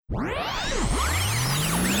Hey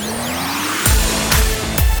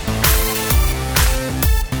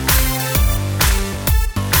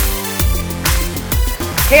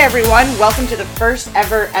everyone, welcome to the first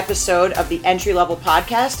ever episode of the Entry Level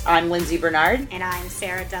Podcast. I'm Lindsay Bernard. And I'm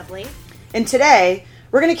Sarah Dudley. And today,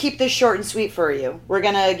 we're going to keep this short and sweet for you. We're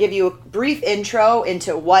going to give you a brief intro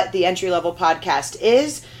into what the Entry Level Podcast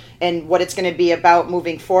is and what it's going to be about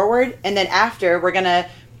moving forward. And then after, we're going to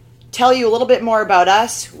tell you a little bit more about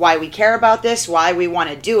us, why we care about this, why we want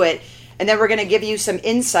to do it. And then we're going to give you some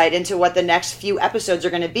insight into what the next few episodes are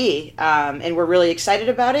going to be. And we're really excited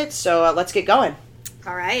about it, so let's get going.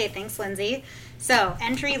 All right. Thanks, Lindsay. So,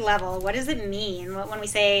 entry level, what does it mean when we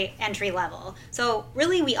say entry level? So,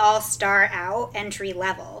 really, we all start out entry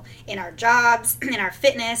level in our jobs, in our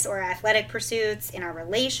fitness or athletic pursuits, in our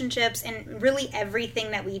relationships, and really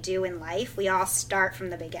everything that we do in life. We all start from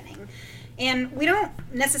the beginning. And we don't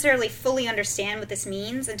necessarily fully understand what this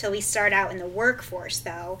means until we start out in the workforce,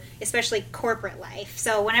 though, especially corporate life.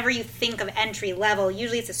 So whenever you think of entry level,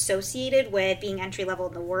 usually it's associated with being entry level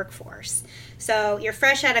in the workforce. So you're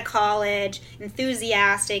fresh out of college,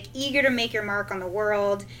 enthusiastic, eager to make your mark on the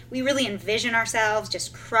world. We really envision ourselves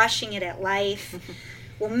just crushing it at life.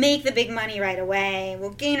 We'll make the big money right away.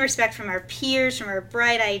 We'll gain respect from our peers, from our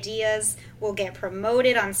bright ideas. We'll get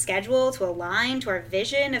promoted on schedule to align to our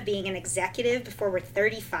vision of being an executive before we're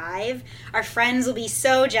 35. Our friends will be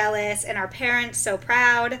so jealous and our parents so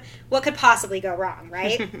proud. What could possibly go wrong,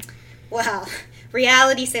 right? Well,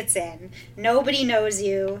 reality sits in. Nobody knows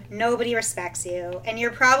you, nobody respects you, and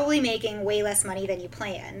you're probably making way less money than you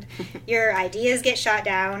planned. Your ideas get shot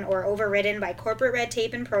down or overridden by corporate red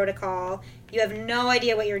tape and protocol. You have no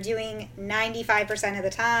idea what you're doing 95% of the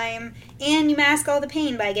time, and you mask all the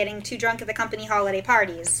pain by getting too drunk at the company holiday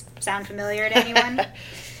parties. Sound familiar to anyone?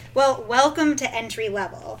 Well, welcome to entry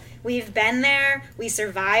level. We've been there, we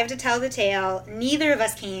survived to tell the tale, neither of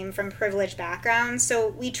us came from privileged backgrounds, so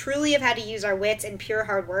we truly have had to use our wits and pure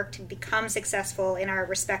hard work to become successful in our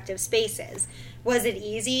respective spaces. Was it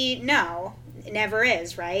easy? No. It never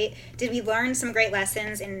is, right? Did we learn some great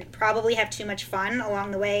lessons and probably have too much fun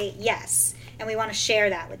along the way? Yes. And we want to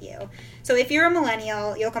share that with you. So if you're a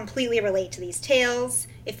millennial, you'll completely relate to these tales.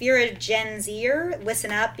 If you're a Gen Zer,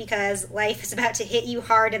 listen up because life is about to hit you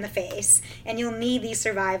hard in the face and you'll need these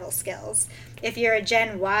survival skills. If you're a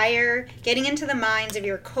Gen Yer, getting into the minds of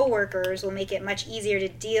your coworkers will make it much easier to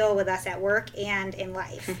deal with us at work and in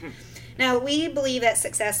life. Now, we believe that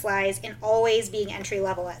success lies in always being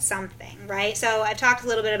entry-level at something, right? So I've talked a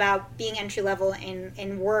little bit about being entry-level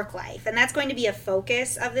in work life, and that's going to be a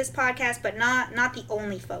focus of this podcast, but not the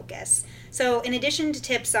only focus. So in addition to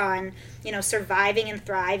tips on, surviving and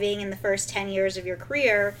thriving in the first 10 years of your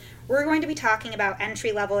career, we're going to be talking about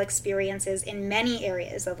entry-level experiences in many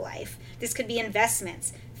areas of life. This could be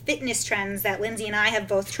investments, fitness trends that Lindsay and I have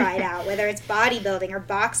both tried out, whether it's bodybuilding or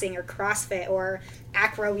boxing or CrossFit or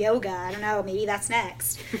acro yoga. I don't know, maybe that's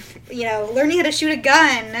next. Learning how to shoot a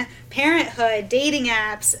gun, parenthood, dating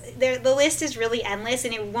apps. The list is really endless,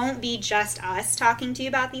 and it won't be just us talking to you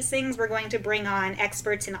about these things. We're going to bring on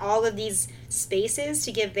experts in all of these spaces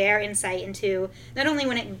to give their insight into not only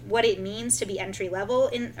what it means to be entry level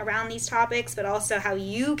around these topics, but also how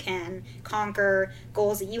you can conquer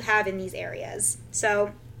goals that you have in these areas.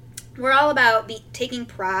 So we're all about taking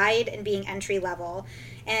pride in being entry level.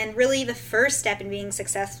 And really the first step in being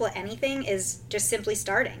successful at anything is just simply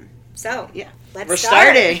starting. So, yeah, we're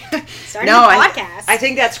starting. Starting the podcast. I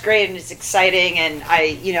think that's great and it's exciting. And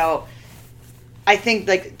I think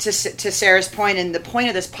like to Sarah's point, and the point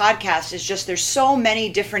of this podcast is just there's so many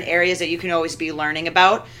different areas that you can always be learning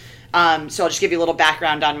about. So I'll just give you a little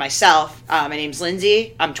background on myself. My name's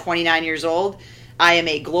Lindsay. I'm 29 years old. I am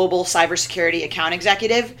a global cybersecurity account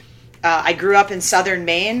executive. I grew up in southern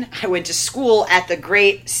Maine. I went to school at the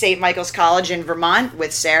great St. Michael's College in Vermont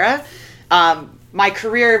with Sarah. My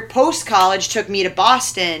career post-college took me to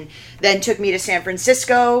Boston, then took me to San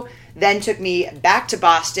Francisco, then took me back to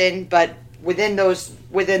Boston. But within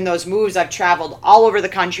those moves, I've traveled all over the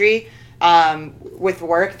country with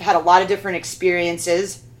work. I've had a lot of different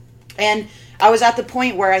experiences. And I was at the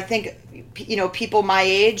point where I think people my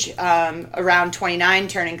age, around 29,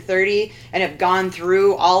 turning 30, and have gone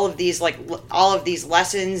through all of these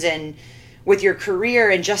lessons and with your career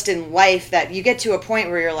and just in life, that you get to a point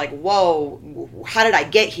where you're like, whoa, how did I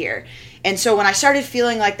get here? And so when I started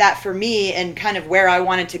feeling like that for me and kind of where I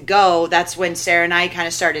wanted to go, that's when Sarah and I kind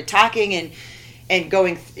of started talking and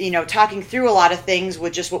going, talking through a lot of things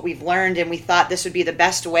with just what we've learned. And we thought this would be the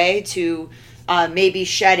best way to maybe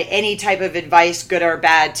shed any type of advice, good or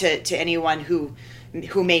bad, to anyone who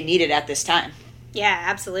may need it at this time. Yeah,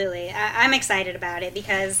 absolutely. I'm excited about it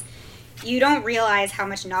because you don't realize how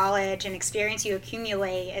much knowledge and experience you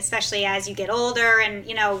accumulate, especially as you get older. And,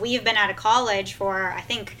 we've been out of college for, I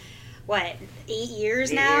think, 8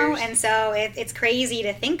 years now? And so it's crazy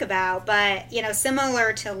to think about. But,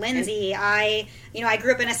 similar to Lindsay, I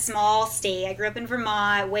grew up in a small state. I grew up in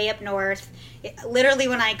Vermont, way up north. Literally,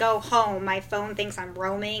 when I go home, my phone thinks I'm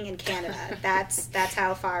roaming in Canada. That's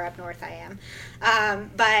how far up north I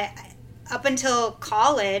am. But up until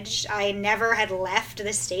college, I never had left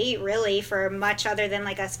the state really for much other than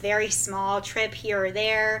like a very small trip here or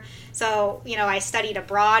there. So, I studied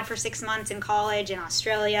abroad for 6 months in college in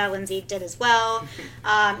Australia. Lindsay did as well.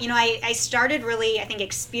 I started really, I think,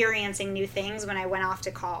 experiencing new things when I went off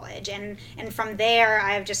to college. And from there,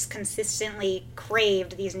 I've just consistently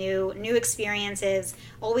craved these new experiences,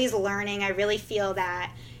 always learning. I really feel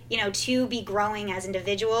that to be growing as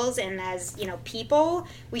individuals and as, people,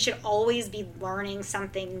 we should always be learning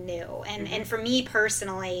something new. And for me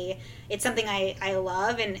personally, it's something I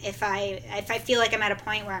love. And if I feel like I'm at a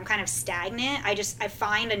point where I'm kind of stagnant, I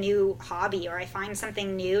find a new hobby or I find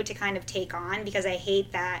something new to kind of take on, because I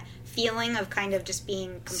hate that feeling of kind of just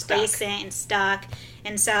being complacent and stuck.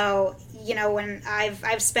 And so, when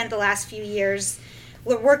I've spent the last few years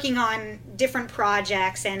working on different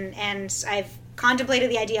projects and I've contemplated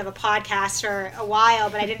the idea of a podcast for a while,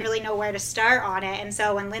 but I didn't really know where to start on it. And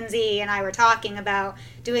so when Lindsay and I were talking about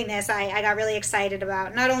doing this, I got really excited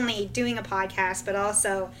about not only doing a podcast, but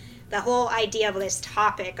also the whole idea of this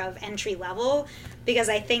topic of entry level. Because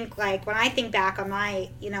I think, like, when I think back on my,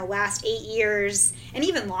 last 8 years, and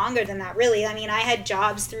even longer than that, really, I mean, I had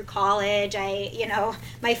jobs through college.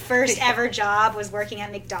 My first ever job was working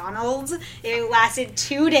at McDonald's. It lasted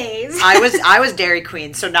 2 days. I was Dairy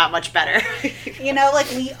Queen, so not much better.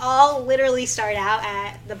 We all literally start out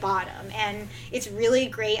at the bottom. And it's really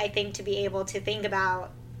great, I think, to be able to think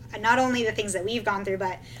about not only the things that we've gone through,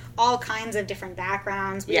 but all kinds of different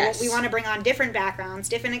backgrounds. We want to bring on different backgrounds,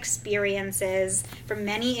 different experiences from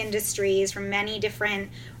many industries, from many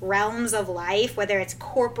different realms of life, whether it's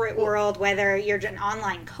corporate world, whether you're an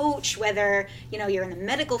online coach, whether, you're in the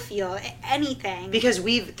medical field, anything. Because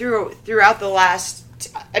we've, throughout the last,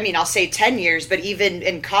 I'll say 10 years, but even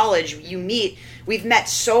in college, we've met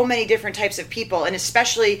so many different types of people, and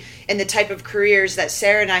especially in the type of careers that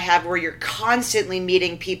Sarah and I have, where you're constantly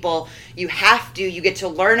meeting people. You get to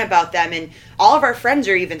learn about them, and all of our friends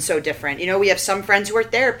are even so different. We have some friends who are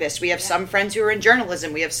therapists, we have some friends who are in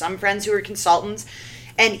journalism, we have some friends who are consultants,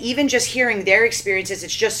 and even just hearing their experiences,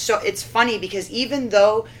 it's funny, because even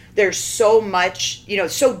though there's so much,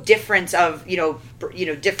 so different of,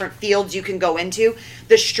 different fields you can go into,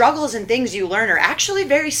 the struggles and things you learn are actually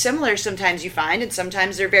very similar sometimes, you find, and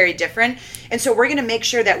sometimes they're very different. And so we're going to make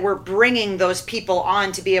sure that we're bringing those people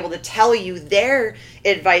on to be able to tell you their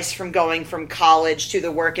advice from going from college to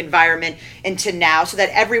the work environment and to now, so that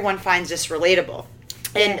everyone finds this relatable.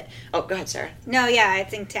 And go ahead, Sarah. No, yeah, I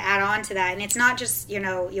think to add on to that, and it's not just,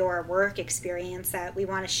 your work experience that we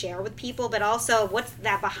want to share with people, but also what's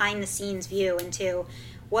that behind the scenes view into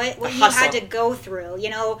what you had to go through,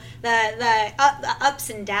 the ups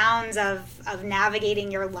and downs of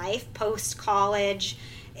navigating your life post college.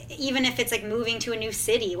 Even if it's like moving to a new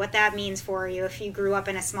city, what that means for you if you grew up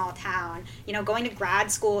in a small town, going to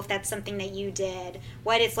grad school if that's something that you did,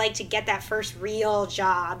 what it's like to get that first real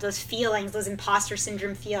job, those feelings, those imposter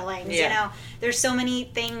syndrome feelings, there's so many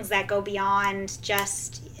things that go beyond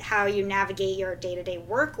just how you navigate your day-to-day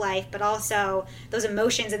work life, but also those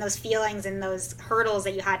emotions and those feelings and those hurdles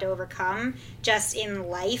that you had to overcome just in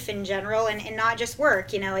life in general, and not just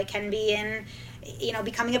work. It can be in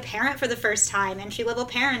becoming a parent for the first time, entry-level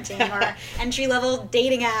parenting, or entry-level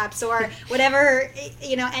dating apps, or whatever,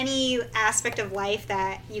 any aspect of life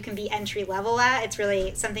that you can be entry-level at. It's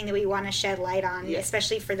really something that we want to shed light on,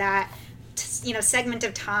 especially for that, segment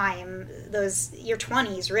of time. Your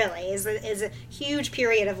 20s really is a huge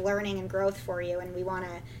period of learning and growth for you, and we want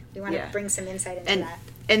to bring some insight into that.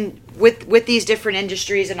 And with these different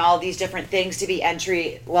industries and all these different things to be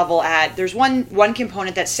entry level at, there's one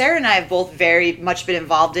component that Sarah and I have both very much been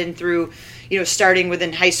involved in through, starting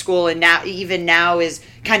within high school, and now is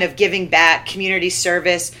kind of giving back, community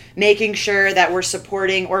service, making sure that we're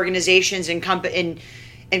supporting organizations and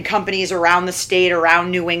companies around the state,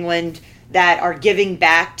 around New England, that are giving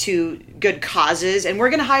back to good causes. And we're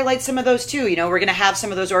going to highlight some of those too. We're going to have some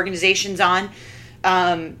of those organizations on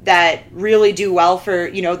that really do well for,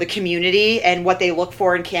 the community and what they look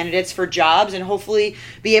for in candidates for jobs, and hopefully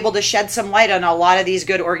be able to shed some light on a lot of these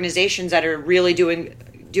good organizations that are really doing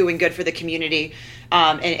doing good for the community,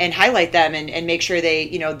 and highlight them and make sure they,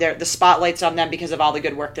 the spotlight's on them because of all the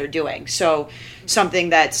good work they're doing. So something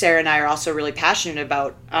that Sarah and I are also really passionate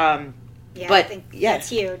about. Yeah, but, I think that's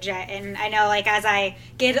huge. And I know, like, as I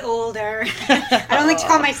get older, I don't like to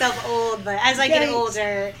call myself old, but as I get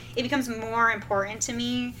older, it becomes more important to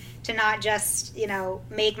me to not just,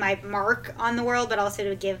 make my mark on the world, but also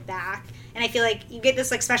to give back. And I feel like you get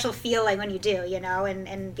this, like, special feeling when you do,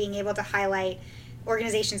 and being able to highlight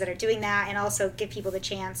organizations that are doing that and also give people the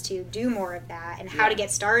chance to do more of that and how to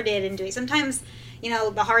get started and doing. Sometimes,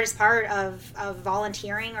 the hardest part of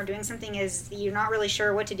volunteering or doing something is you're not really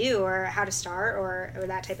sure what to do or how to start or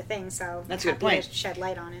that type of thing. So that's a good point. To shed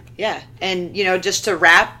light on it. Yeah. And, just to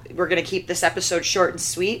wrap, we're going to keep this episode short and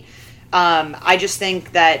sweet. I just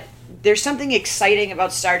think that there's something exciting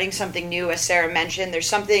about starting something new, as Sarah mentioned. There's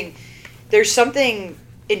something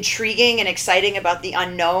intriguing and exciting about the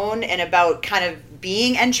unknown and about kind of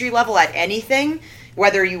being entry level at anything.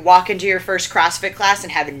 Whether you walk into your first CrossFit class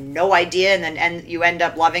and have no idea and you end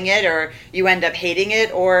up loving it, or you end up hating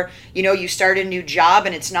it, or, you start a new job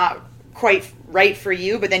and it's not quite right for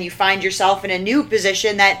you, but then you find yourself in a new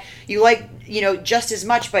position that you like, just as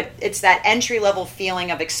much, but it's that entry level feeling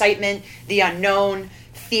of excitement, the unknown,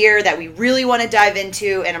 fear that we really want to dive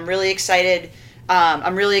into. And I'm really excited.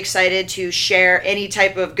 To share any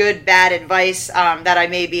type of good, bad advice that I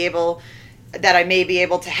may be able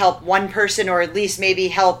to help one person, or at least maybe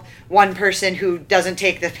help one person who doesn't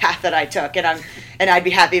take the path that I took. And I'd be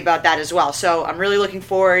happy about that as well. So I'm really looking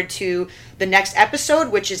forward to the next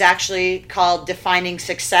episode, which is actually called Defining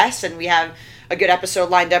Success. And we have a good episode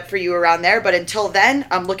lined up for you around there. But until then,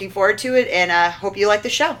 I'm looking forward to it, and hope you like the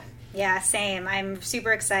show. Yeah, same. I'm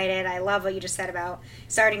super excited. I love what you just said about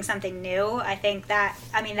starting something new. I think that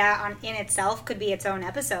in itself could be its own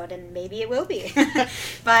episode, and maybe it will be.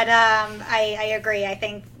 But I agree. I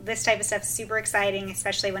think this type of stuff is super exciting,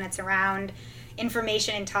 especially when it's around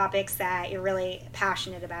information and topics that you're really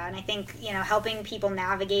passionate about. And I think, helping people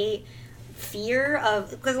navigate fear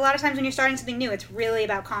because a lot of times when you're starting something new, it's really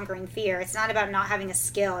about conquering fear. It's not about not having a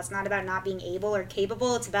skill. It's not about not being able or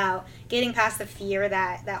capable. It's about getting past the fear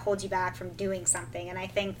that holds you back from doing something. And I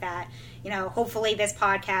think that, hopefully this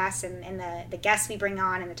podcast and the guests we bring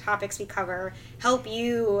on and the topics we cover help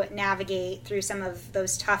you navigate through some of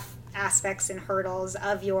those tough aspects and hurdles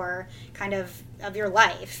of your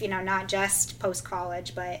life, not just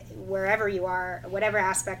post-college, but wherever you are, whatever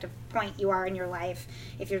aspect of point you are in your life.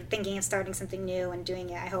 If you're thinking of starting something new and doing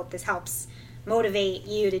it, I hope this helps motivate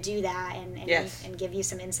you to do that and give you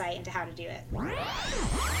some insight into how to do it.